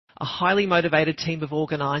A highly motivated team of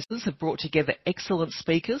organisers have brought together excellent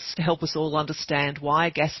speakers to help us all understand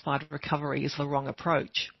why gas-fired recovery is the wrong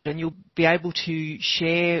approach. And you'll be able to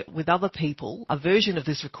share with other people a version of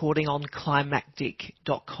this recording on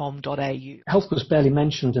climactic.com.au. Health was barely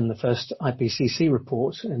mentioned in the first IPCC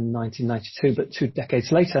report in 1992, but 2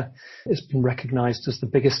 decades later, it's been recognised as the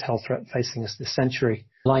biggest health threat facing us this century.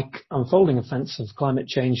 Like unfolding events of climate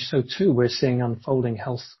change, so too we're seeing unfolding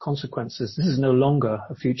health consequences. This is no longer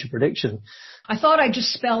a future prediction. I thought I'd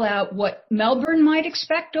just spell out what Melbourne might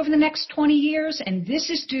expect over the next 20 years, and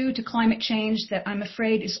this is due to climate change that I'm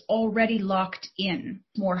afraid is already locked in.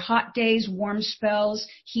 More hot days, warm spells,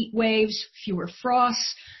 heat waves, fewer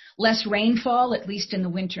frosts, less rainfall, at least in the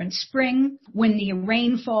winter and spring. When the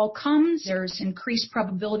rainfall comes, there's increased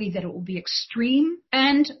probability that it will be extreme,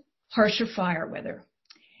 and harsher fire weather.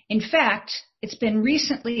 In fact, it's been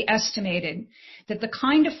recently estimated that the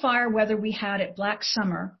kind of fire weather we had at Black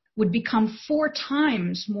Summer would become 4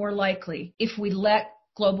 times more likely if we let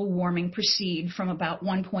global warming proceed from about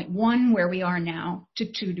 1.1, where we are now, to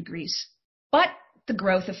 2 degrees. But the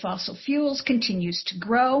growth of fossil fuels continues to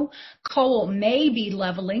grow. Coal may be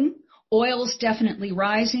leveling, oil's definitely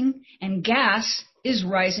rising, and gas is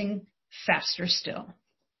rising faster still.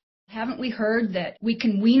 Haven't we heard that we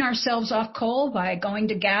can wean ourselves off coal by going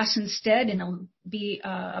to gas instead and it'll be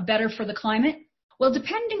better for the climate? Well,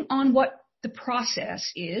 depending on what the process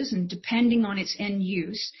is and depending on its end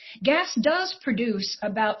use, gas does produce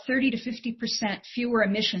about 30 to 50% fewer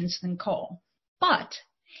emissions than coal. But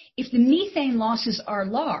if the methane losses are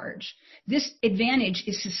large, this advantage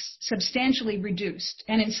is substantially reduced.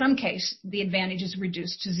 And in some cases, the advantage is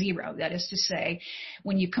reduced to 0. That is to say,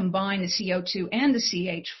 when you combine the CO2 and the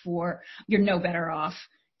CH4, you're no better off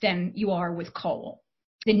than you are with coal.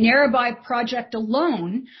 The Narrabri project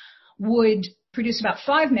alone would produce about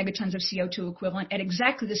 5 megatons of CO2 equivalent at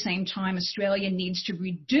exactly the same time Australia needs to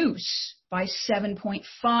reduce by 7.5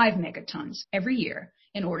 megatons every year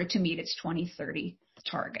in order to meet its 2030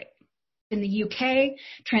 target. In the UK,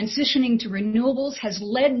 transitioning to renewables has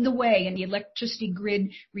led the way in the electricity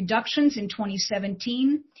grid reductions in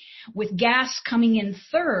 2017, with gas coming in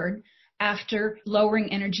third after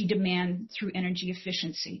lowering energy demand through energy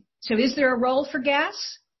efficiency. So is there a role for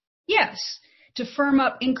gas? Yes, to firm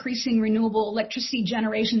up increasing renewable electricity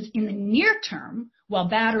generations in the near term, while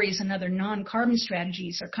batteries and other non-carbon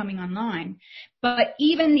strategies are coming online. But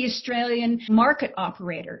even the Australian market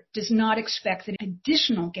operator does not expect that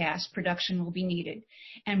additional gas production will be needed.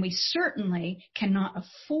 And we certainly cannot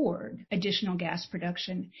afford additional gas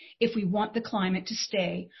production if we want the climate to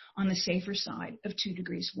stay on the safer side of 2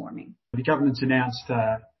 degrees warming. The government's announced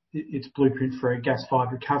its blueprint for a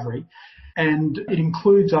gas-fired recovery, and it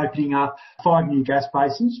includes opening up 5 new gas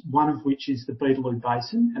basins, one of which is the Beetaloo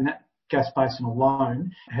Basin, and that gas basin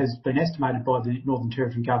alone has been estimated by the Northern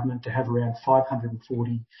Territory Government to have around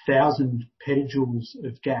 540,000 petajoules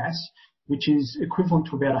of gas, which is equivalent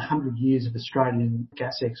to about 100 years of Australian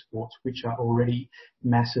gas exports, which are already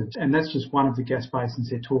massive. And that's just one of the gas basins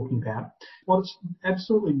they're talking about. What it's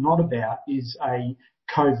absolutely not about is a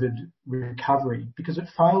COVID recovery, because it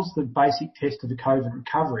fails the basic test of the COVID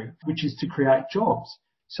recovery, which is to create jobs.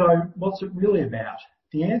 So what's it really about?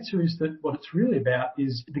 The answer is that what it's really about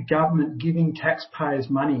is the government giving taxpayers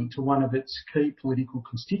money to one of its key political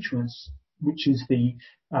constituents, which is the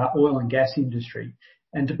oil and gas industry.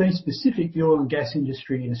 And to be specific, the oil and gas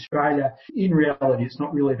industry in Australia, in reality, it's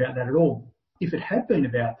not really about that at all. If it had been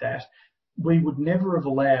about that, we would never have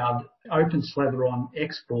allowed open slather on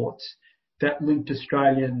exports that linked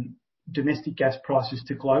Australian domestic gas prices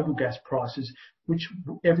to global gas prices, which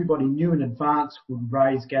everybody knew in advance would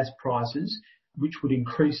raise gas prices, which would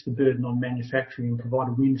increase the burden on manufacturing and provide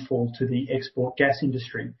a windfall to the export gas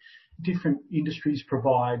industry. Different industries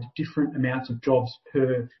provide different amounts of jobs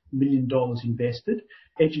per $1 million invested.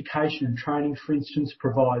 Education and training, for instance,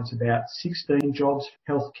 provides about 16 jobs.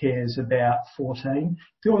 Healthcare is about 14.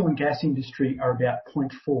 The oil and gas industry are about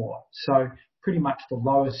 0.4. So pretty much the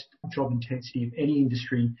lowest job intensity of any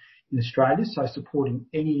industry in Australia. So supporting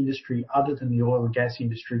any industry other than the oil and gas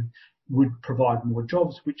industry would provide more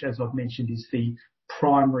jobs, which, as I've mentioned, is the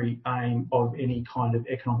primary aim of any kind of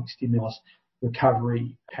economic stimulus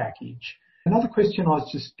recovery package. Another question I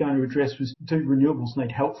was just going to address was, do renewables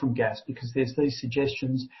need help from gas? Because there's these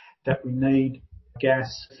suggestions that we need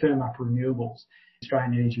gas to firm up renewables. The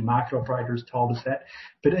Australian Energy Market Operator has told us that.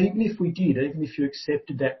 But even if we did, even if you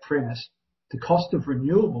accepted that premise, the cost of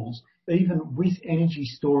renewables, even with energy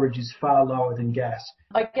storage, is far lower than gas.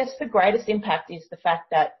 I guess the greatest impact is the fact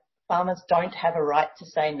that farmers don't have a right to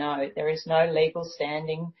say no. There is no legal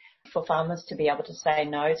standing for farmers to be able to say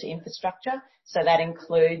no to infrastructure. So that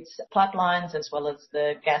includes pipelines as well as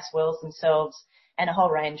the gas wells themselves and a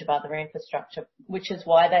whole range of other infrastructure, which is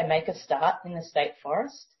why they make a start in the state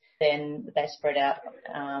forest. Then they spread out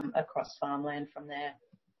across farmland from there.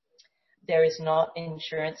 There is not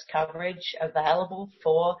insurance coverage available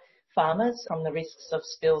for farmers from the risks of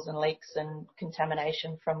spills and leaks and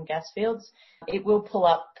contamination from gas fields. It will pull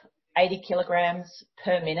up 80 kilograms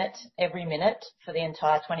per minute, every minute, for the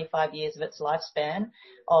entire 25 years of its lifespan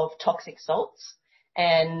of toxic salts.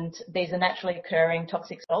 And these are naturally occurring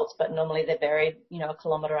toxic salts, but normally they're buried, a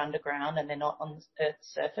kilometre underground and they're not on the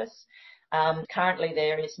Earth's surface. Currently,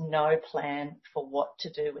 there is no plan for what to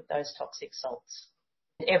do with those toxic salts.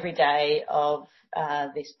 Every day of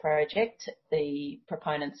this project, the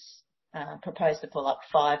proponents propose to pull up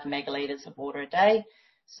 5 megalitres of water a day.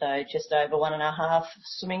 So just over 1.5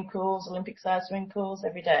 swimming pools, Olympic-sized swimming pools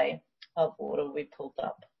every day of water will be pulled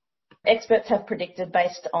up. Experts have predicted,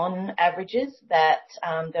 based on averages, that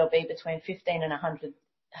there'll be between 15 and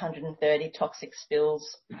 130 toxic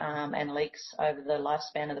spills and leaks over the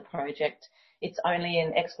lifespan of the project. It's only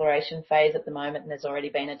in exploration phase at the moment, and there's already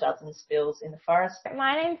been a dozen spills in the forest.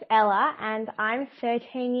 My name's Ella, and I'm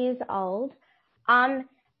 13 years old. And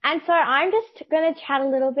so I'm just going to chat a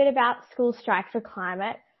little bit about School Strike for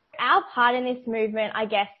Climate. Our part in this movement, I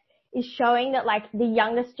guess, is showing that the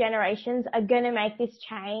youngest generations are going to make this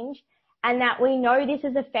change, and that we know this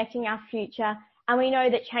is affecting our future, and we know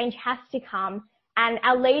that change has to come, and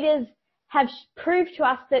our leaders have proved to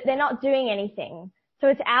us that they're not doing anything. So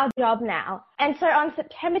it's our job now. And so on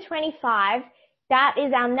September 25, that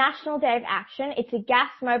is our National Day of Action. It's a gas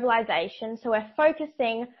mobilisation, so we're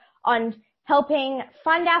focusing on helping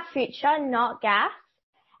fund our future, not gas.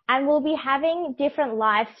 And we'll be having different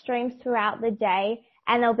live streams throughout the day,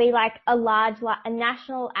 and there'll be a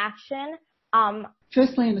national action.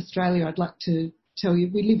 Firstly, in Australia, I'd like to tell you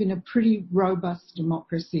we live in a pretty robust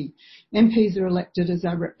democracy. MPs are elected as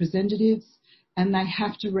our representatives, and they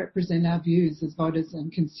have to represent our views as voters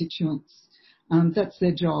and constituents. That's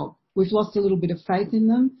their job. We've lost a little bit of faith in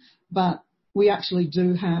them, but we actually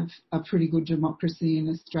do have a pretty good democracy in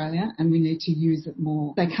Australia, and we need to use it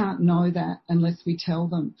more. They can't know that unless we tell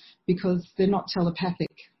them, because they're not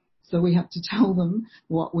telepathic. So we have to tell them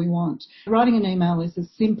what we want. Writing an email is a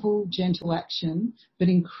simple, gentle action, but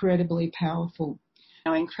incredibly powerful.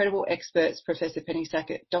 Our incredible experts, Professor Penny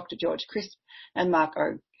Sackett, Dr. George Crisp and Mark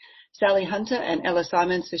O. Sally Hunter and Ella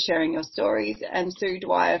Simons for sharing your stories, and Sue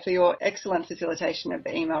Dwyer for your excellent facilitation of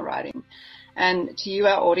the email writing. And to you,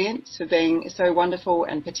 our audience, for being so wonderful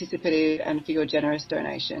and participative, and for your generous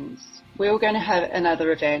donations. We're going to have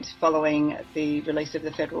another event following the release of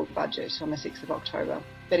the federal budget on the 6th of October.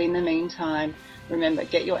 But in the meantime, remember,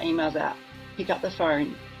 get your emails out, pick up the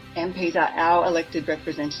phone. MPs are our elected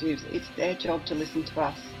representatives. It's their job to listen to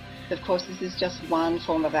us. Of course, this is just one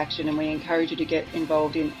form of action, and we encourage you to get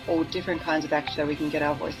involved in all different kinds of action so we can get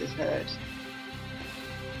our voices heard.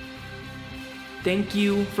 Thank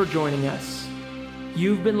you for joining us.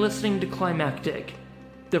 You've been listening to Climactic,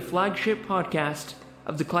 the flagship podcast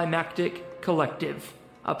of the Climactic Collective,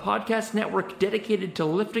 a podcast network dedicated to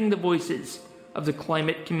lifting the voices of the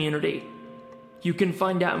climate community. You can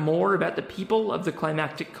find out more about the people of the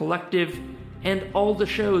Climactic Collective and all the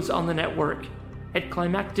shows on the network at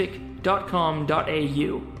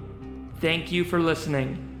climactic.com.au. Thank you for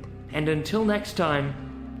listening, and until next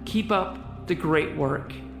time, keep up the great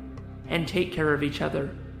work and take care of each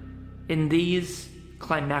other in these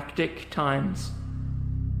climactic times.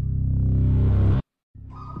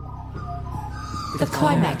 The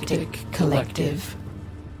Climactic Collective.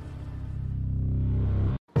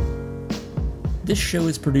 This show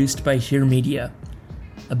is produced by Hear Media,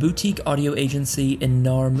 a boutique audio agency in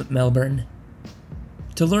Narm, Melbourne.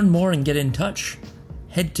 To learn more and get in touch,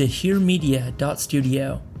 head to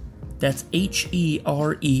hearmedia.studio. That's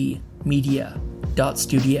HERE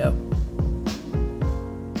media.studio.